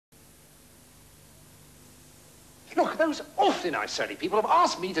Look, those awfully nice Sony people have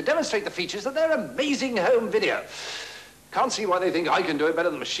asked me to demonstrate the features of their amazing home video. Can't see why they think I can do it better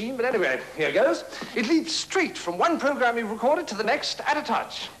than the machine, but anyway, here goes. It leads straight from one program you've recorded to the next at a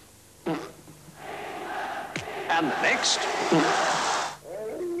touch. And the next.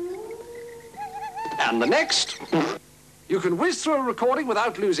 And the next. You can whiz through a recording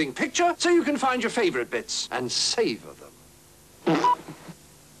without losing picture, so you can find your favorite bits and savor them.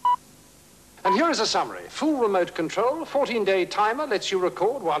 And here is a summary. Full remote control, 14-day timer, lets you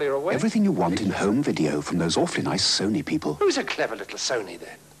record while you're away. Everything you want in home video from those awfully nice Sony people. Who's a clever little Sony,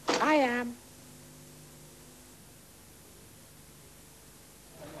 then? I am.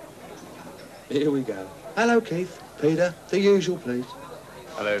 Here we go. Hello, Keith. Peter, the usual, please.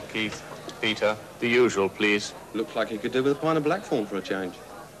 Hello, Keith. Peter, the usual, please. Looks like you could do with a pint of Blackthorn for a change.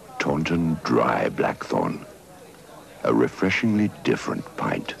 Taunton Dry Blackthorn. A refreshingly different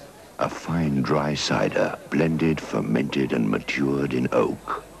pint. A fine dry cider, blended, fermented, and matured in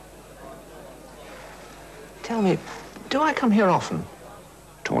oak. Tell me, do I come here often?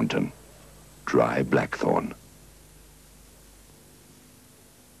 Taunton Dry Blackthorn.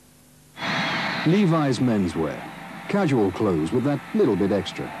 Levi's menswear. Casual clothes with that little bit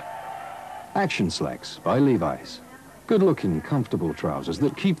extra. Action Slacks by Levi's. Good-looking, comfortable trousers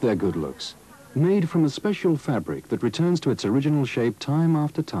that keep their good looks. Made from a special fabric that returns to its original shape time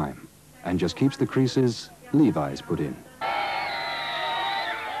after time and just keeps the creases Levi's put in.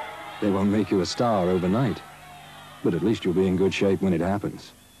 They won't make you a star overnight, but at least you'll be in good shape when it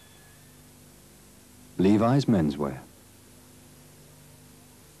happens. Levi's menswear.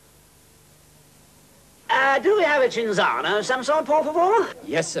 Do we have a Cinzano of some sort, por favor?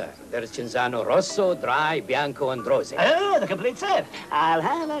 Yes, sir. There is Cinzano Rosso, Dry, Bianco, and Rosé. Oh, the complete set. I'll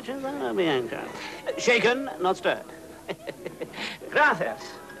have a Cinzano Bianco. Shaken, not stirred. Gracias.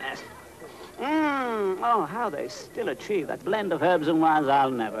 Yes. Oh, how they still achieve that blend of herbs and wines,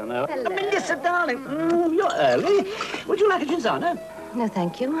 I'll never know. Hello. Melissa, darling, you're early. Would you like a Cinzano? No,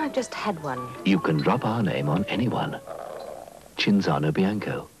 thank you. I've just had one. You can drop our name on anyone. Cinzano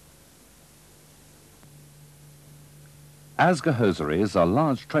Bianco. Asger Hosiery is a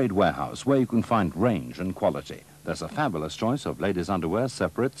large trade warehouse where you can find range and quality. There's a fabulous choice of ladies' underwear,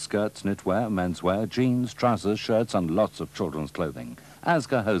 separates, skirts, knitwear, menswear, jeans, trousers, shirts, and lots of children's clothing.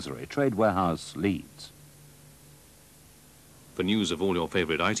 Asger Hosiery, Trade Warehouse, Leeds. For news of all your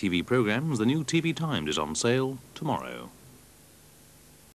favourite ITV programmes, the new TV Times is on sale tomorrow.